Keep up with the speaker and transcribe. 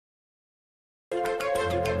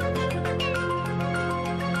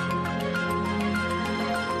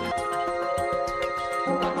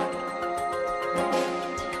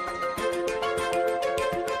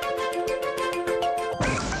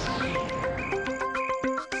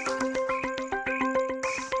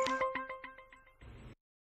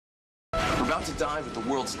about to dive with the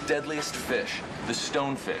world's deadliest fish, the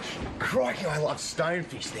stonefish. Crikey, I love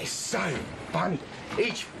stonefish. They're so funny.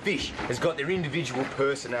 Each fish has got their individual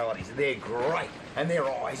personalities. They're great. And their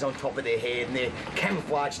eyes on top of their head and their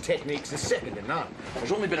camouflage techniques are second to none.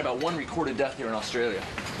 There's only been about one recorded death here in Australia,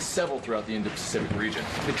 several throughout the Indo-Pacific region.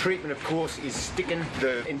 The treatment, of course, is sticking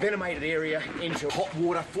the envenomated area into hot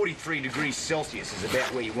water. 43 degrees Celsius is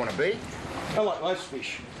about where you want to be. Unlike most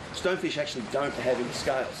fish, stonefish actually don't have any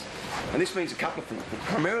scales. And this means a couple of things. But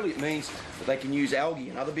primarily it means that they can use algae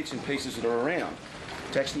and other bits and pieces that are around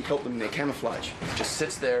to actually help them in their camouflage. It just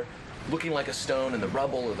sits there, looking like a stone in the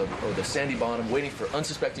rubble or the sandy bottom, waiting for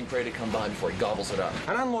unsuspecting prey to come by before he gobbles it up.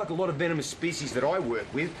 And unlike a lot of venomous species that I work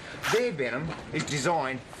with, their venom is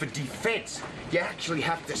designed for defense. You actually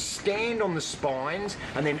have to stand on the spines,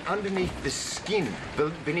 and then underneath the skin,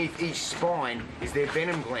 beneath each spine, is their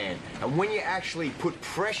venom gland. And when you actually put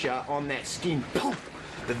pressure on that skin, poof,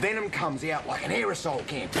 the venom comes out like an aerosol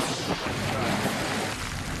can.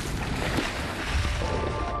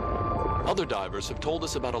 Other divers have told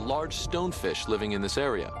us about a large stonefish living in this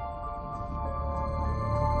area.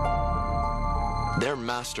 They're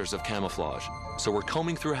masters of camouflage, so we're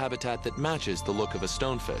combing through habitat that matches the look of a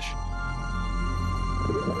stonefish.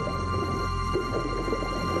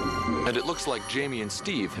 And it looks like Jamie and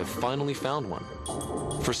Steve have finally found one.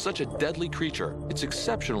 For such a deadly creature, it's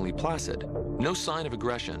exceptionally placid. No sign of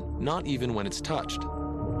aggression, not even when it's touched.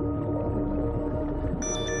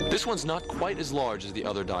 This one's not quite as large as the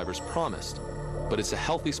other divers promised, but it's a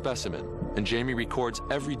healthy specimen, and Jamie records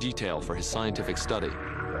every detail for his scientific study.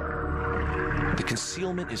 The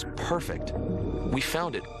concealment is perfect. We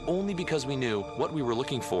found it only because we knew what we were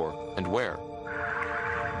looking for and where.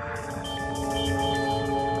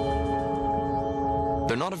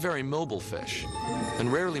 They're not a very mobile fish,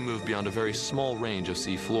 and rarely move beyond a very small range of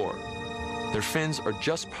sea floor. Their fins are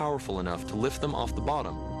just powerful enough to lift them off the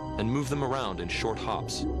bottom and move them around in short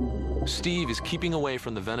hops. Steve is keeping away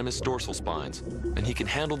from the venomous dorsal spines, and he can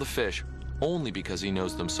handle the fish only because he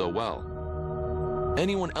knows them so well.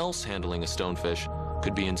 Anyone else handling a stonefish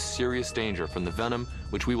could be in serious danger from the venom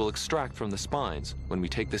which we will extract from the spines when we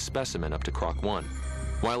take this specimen up to Croc 1.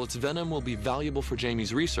 While its venom will be valuable for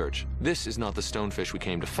Jamie's research, this is not the stonefish we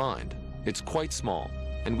came to find. It's quite small,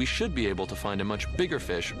 and we should be able to find a much bigger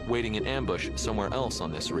fish waiting in ambush somewhere else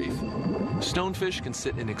on this reef. Stonefish can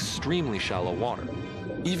sit in extremely shallow water.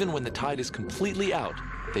 Even when the tide is completely out,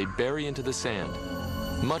 they bury into the sand.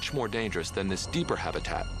 Much more dangerous than this deeper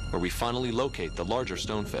habitat, where we finally locate the larger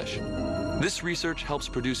stonefish. This research helps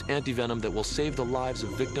produce antivenom that will save the lives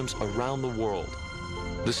of victims around the world.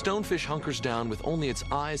 The stonefish hunkers down with only its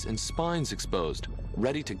eyes and spines exposed,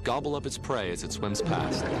 ready to gobble up its prey as it swims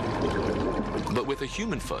past. But with a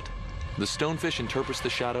human foot, the stonefish interprets the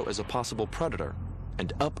shadow as a possible predator,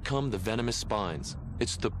 and up come the venomous spines.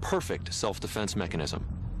 It's the perfect self-defense mechanism,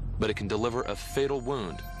 but it can deliver a fatal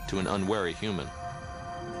wound to an unwary human.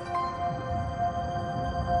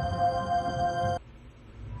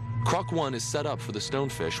 Croc 1 is set up for the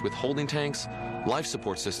stonefish with holding tanks, life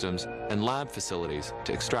support systems, and lab facilities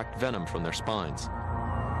to extract venom from their spines.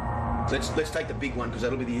 Let's take the big one, because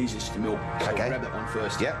that'll be the easiest to milk. So Okay. we'll grab that one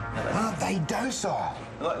first. Yep. Aren't they docile?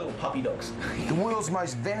 They're like little puppy dogs. The world's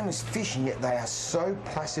most venomous fish, and yet they are so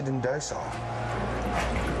placid and docile.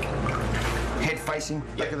 Head facing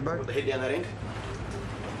back of the boat. Put the head down that end.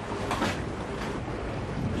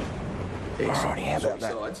 Alrighty, how about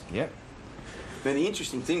that? Sides. Yep. Now, the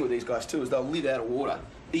interesting thing with these guys, too, is they'll live out of water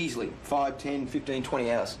easily. 5, 10, 15,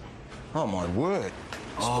 20 hours. Oh, my word.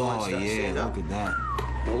 Spines start to stand up. look at that.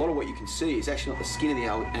 And a lot of what you can see is actually not the skin of the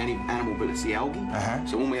animal, but it's the algae. Uh-huh.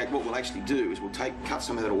 So what we'll actually do is we'll cut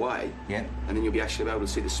some of that away. Yeah. And then you'll be actually able to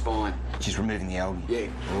see the spine. Just removing the algae. Yeah.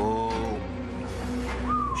 Oh.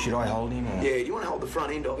 Should I hold him? Or? Yeah, do you want to hold the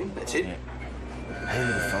front end of him? That's it. Yeah. Hey,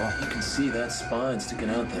 little fella. You can see that spine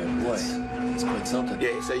sticking out there. Boy, it's quite something.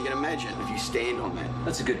 Yeah, so you can imagine if you stand on that.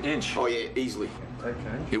 That's a good inch. Oh, yeah, easily.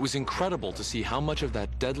 Okay. It was incredible to see how much of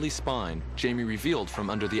that deadly spine Jamie revealed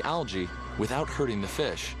from under the algae without hurting the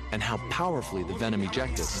fish, and how powerfully the venom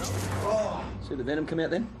ejected. Oh, see the venom come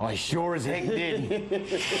out then? I sure as heck did.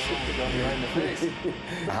 Behind the face.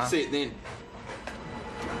 See it then.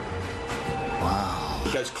 Wow.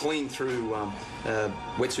 It goes clean through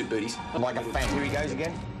wetsuit booties. Like a fan. Here he goes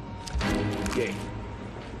again. Yeah.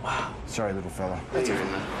 Wow. Sorry, little fella. That's it.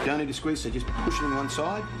 Don't need to squeeze, so just push it on one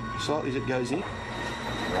side, slightly as it goes in.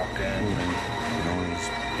 Rocking and noise.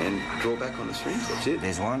 And draw back on the strings, that's it.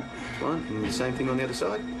 There's one. That's one. And the same thing on the other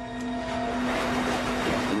side. And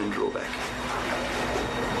then draw back.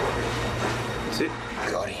 That's it.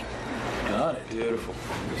 Got him. Got got it. Beautiful.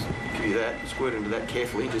 Just give you that, squirt into that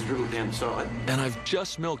carefully, just dribble it down the side. And I've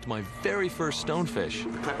just milked my very first stonefish.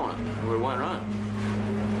 Clap on it, or it won't run.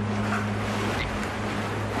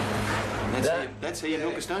 That's how you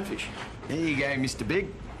milk a stonefish. There you go, Mr. Big.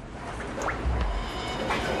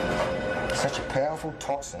 Such a powerful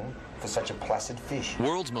toxin for such a placid fish.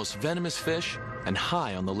 World's most venomous fish and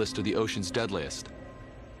high on the list of the ocean's deadliest.